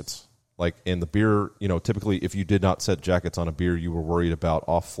jackets. Like in the beer, typically if you did not set jackets on a beer, you were worried about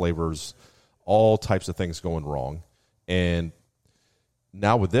off flavors, all types of things going wrong. And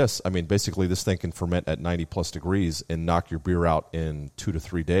now with this, I mean, basically this thing can ferment at 90 plus degrees and knock your beer out in 2 to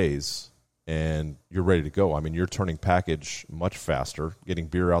 3 days, and you're ready to go. I mean, you're turning package much faster, getting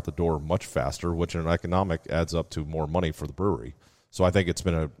beer out the door much faster, which in economic adds up to more money for the brewery. So I think it's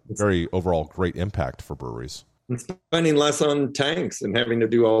been a very overall great impact for breweries. And spending less on tanks and having to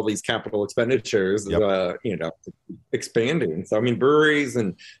do all these capital expenditures, expanding. So, I mean, breweries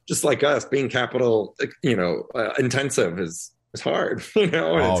and just like us being capital, intensive is hard, and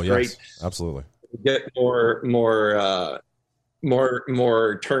it's great. Absolutely. Get more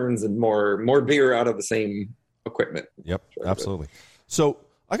turns and more beer out of the same equipment. Yep, absolutely. So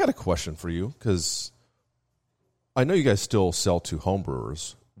I got a question for you, because I know you guys still sell to home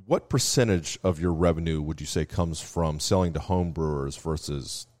brewers. What percentage of your revenue would you say comes from selling to home brewers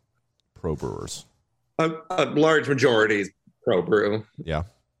versus pro brewers? A large majority is pro brew. Yeah.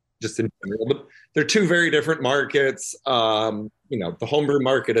 Just in general, but they're two very different markets. The homebrew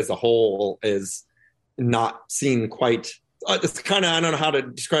market as a whole is not seen quite. It's kind of, I don't know how to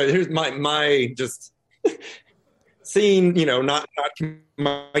describe it. Here's my just seeing. Not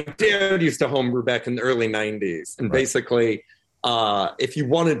my dad used to homebrew back in the early '90s, and basically, if you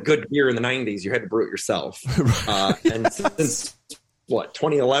wanted good beer in the '90s, you had to brew it yourself. And since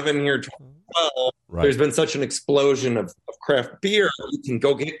 2011 here, 2012, there's been such an explosion of craft beer. You can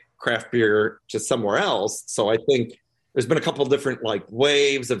go get craft beer just somewhere else. So I think there's been a couple of different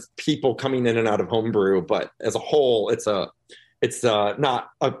waves of people coming in and out of homebrew, but as a whole, it's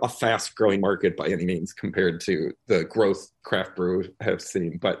not a fast growing market by any means compared to the growth craft brew have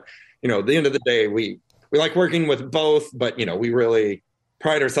seen. But at the end of the day, we like working with both, but we really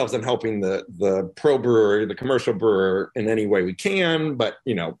pride ourselves on helping the pro brewer, the commercial brewer in any way we can. But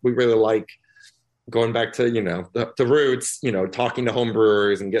we really like going back to, the roots, talking to home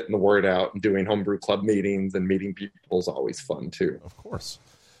brewers and getting the word out and doing homebrew club meetings and meeting people is always fun too. Of course.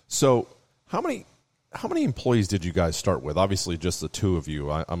 So how many employees did you guys start with? Obviously just the two of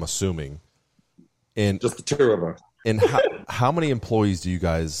you, I'm assuming. And just the two of us. And how many employees do you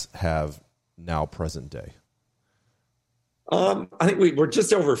guys have now present day? I think we're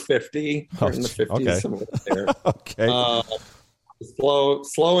just over 50. We're in the 50s, okay. Somewhere there. Okay.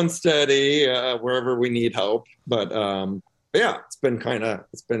 Slow and steady wherever we need help, but yeah, it's been like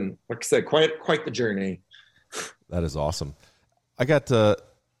I said, quite the journey. That is awesome. I got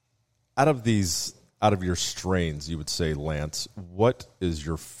out of your strains, you would say, Lance, what is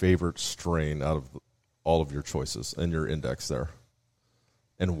your favorite strain out of all of your choices and your index there,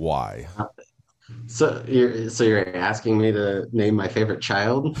 and why? So you're asking me to name my favorite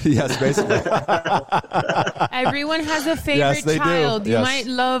child? Yes, basically. Everyone has a favorite child. You might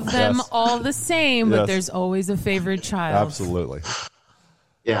love them all the same, but there's always a favorite child. Absolutely.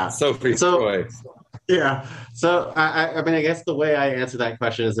 Yeah. Sophie's choice. Yeah. So I mean, I guess the way I answer that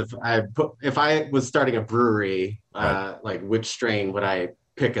question is if I was starting a brewery, which strain would I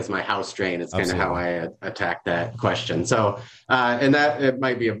pick as my house strain? It's kind of how I attack that question. So, and that it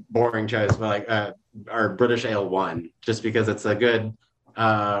might be a boring choice, but our British Ale 1, just because it's a good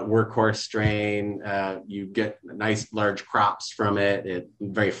workhorse strain. You get nice large crops from it. It's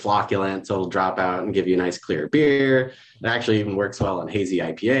very flocculent, so it'll drop out and give you a nice clear beer. It actually even works well on hazy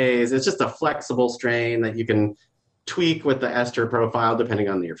IPAs. It's just a flexible strain that you can tweak with the ester profile depending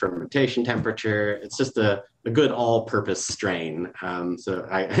on your fermentation temperature. It's just a good all-purpose strain. So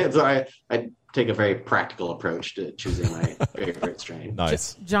I take a very practical approach to choosing my favorite strain.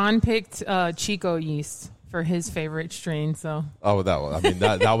 Nice. John picked Chico yeast for his favorite strain. So that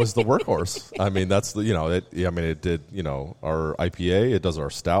was the workhorse. I mean, that's it did our IPA, it does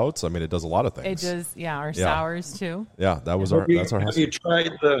our stouts. I mean, it does a lot of things. It does, our sours too. Yeah, that's our. Have you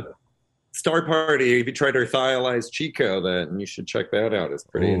tried the Star Party? If you tried our thiolized Chico, then you should check that out. It's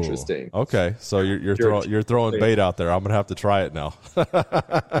pretty interesting. Okay, so you're throwing bait out there. I'm gonna have to try it now.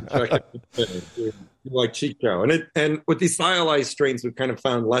 You like Chico, and with these stylized strains, we've kind of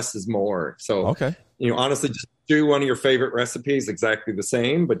found less is more. So honestly, just do one of your favorite recipes exactly the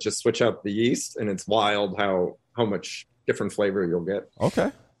same, but just switch out the yeast, and it's wild how much different flavor you'll get.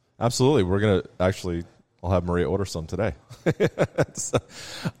 Okay, absolutely. We're gonna I'll have Maria order some today.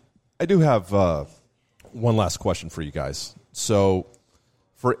 I do have one last question for you guys. So,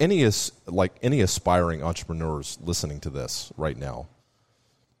 for any aspiring entrepreneurs listening to this right now,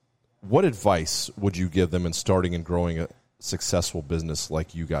 what advice would you give them in starting and growing a successful business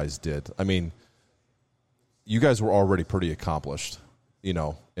like you guys did? I mean, you guys were already pretty accomplished,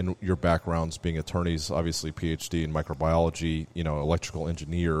 in your backgrounds being attorneys, obviously PhD in microbiology, electrical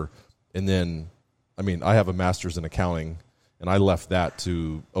engineer. And then, I mean, I have a master's in accounting, and I left that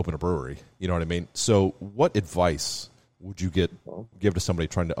to open a brewery. You know what I mean? So what advice would you give to somebody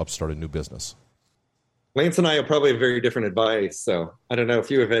trying to upstart a new business? Lance and I are probably have very different advice. So I don't know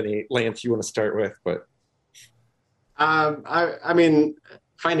if you have any, Lance, you want to start with, but. I mean,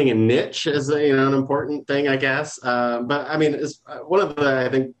 finding a niche is an important thing, I guess. But I mean, one of the, I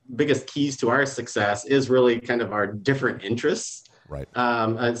think, biggest keys to our success is really kind of our different interests. Right.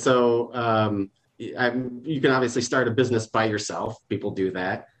 And so you can obviously start a business by yourself. People do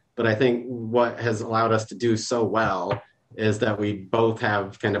that. But I think what has allowed us to do so well is that we both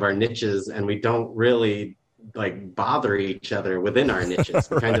have kind of our niches, and we don't really like bother each other within our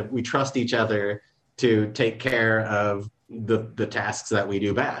niches. Right. We trust each other to take care of the tasks that we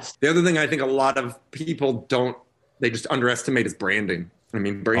do best. The other thing I think a lot of people they just underestimate is branding. I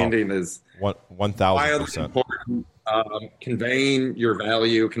mean, branding is 1,000% important. Conveying your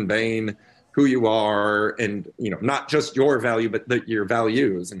value, conveying who you are, and not just your value, but your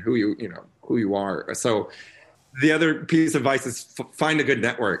values and who you are. So the other piece of advice is find a good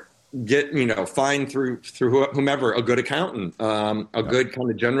network. Find through whomever, a good accountant, good kind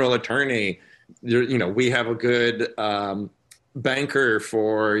of general attorney. We have a good banker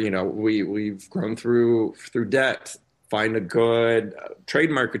for, we've grown through debt. Find a good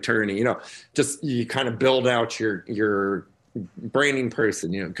trademark attorney. Just you kind of build out your branding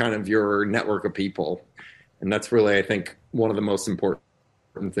person, kind of your network of people. And that's really, I think, one of the most important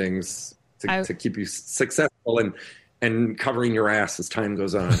things to keep you successful and covering your ass as time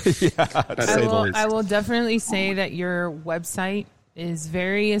goes on. I will definitely say that your website is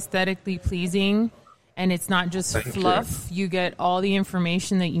very aesthetically pleasing, and it's not just fluff. You get all the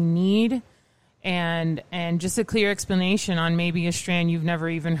information that you need, and just a clear explanation on maybe a strain you've never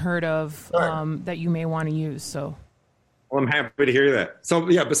even heard of that you may want to use. So, well, I'm happy to hear that. So,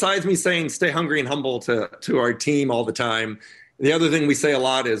 yeah, besides me saying stay hungry and humble to our team all the time, the other thing we say a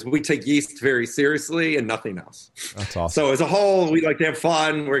lot is we take yeast very seriously and nothing else. That's awesome. So as a whole, we like to have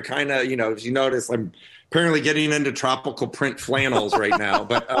fun. We're kind of, as you notice, I'm apparently getting into tropical print flannels right now.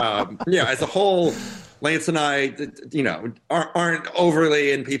 But as a whole, Lance and I, aren't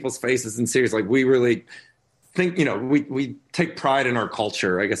overly in people's faces and serious. Like we really think, we take pride in our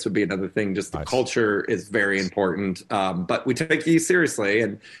culture, I guess would be another thing. Just the culture is very important. But we take yeast seriously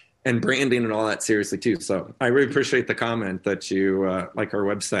and branding and all that seriously too. So I really appreciate the comment that you like our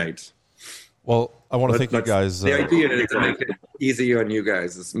website. Well, I want to thank you guys. The idea is to make it easy on you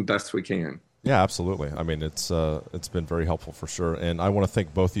guys as best we can. Yeah, absolutely. I mean, it's been very helpful for sure. And I want to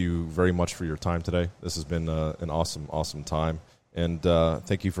thank both of you very much for your time today. This has been an awesome time. And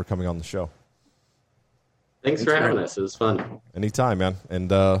thank you for coming on the show. Thanks for having us. It was fun. Anytime, man. And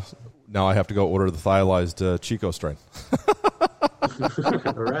now I have to go order the thiolized Chico strain.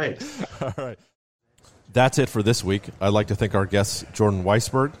 All right. That's it for this week. I'd like to thank our guests, Jordan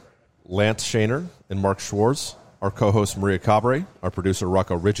Weisberg, Lance Shaner, and Mark Schwartz, our co-host, Maria Cabre, our producer,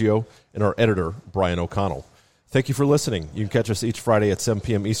 Rocco Riggio, and our editor, Brian O'Connell. Thank you for listening. You can catch us each Friday at 7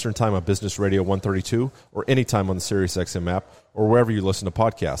 p.m. Eastern Time on Business Radio 132 or anytime on the SiriusXM app or wherever you listen to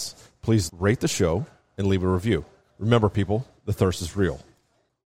podcasts. Please rate the show and leave a review. Remember, people, the thirst is real.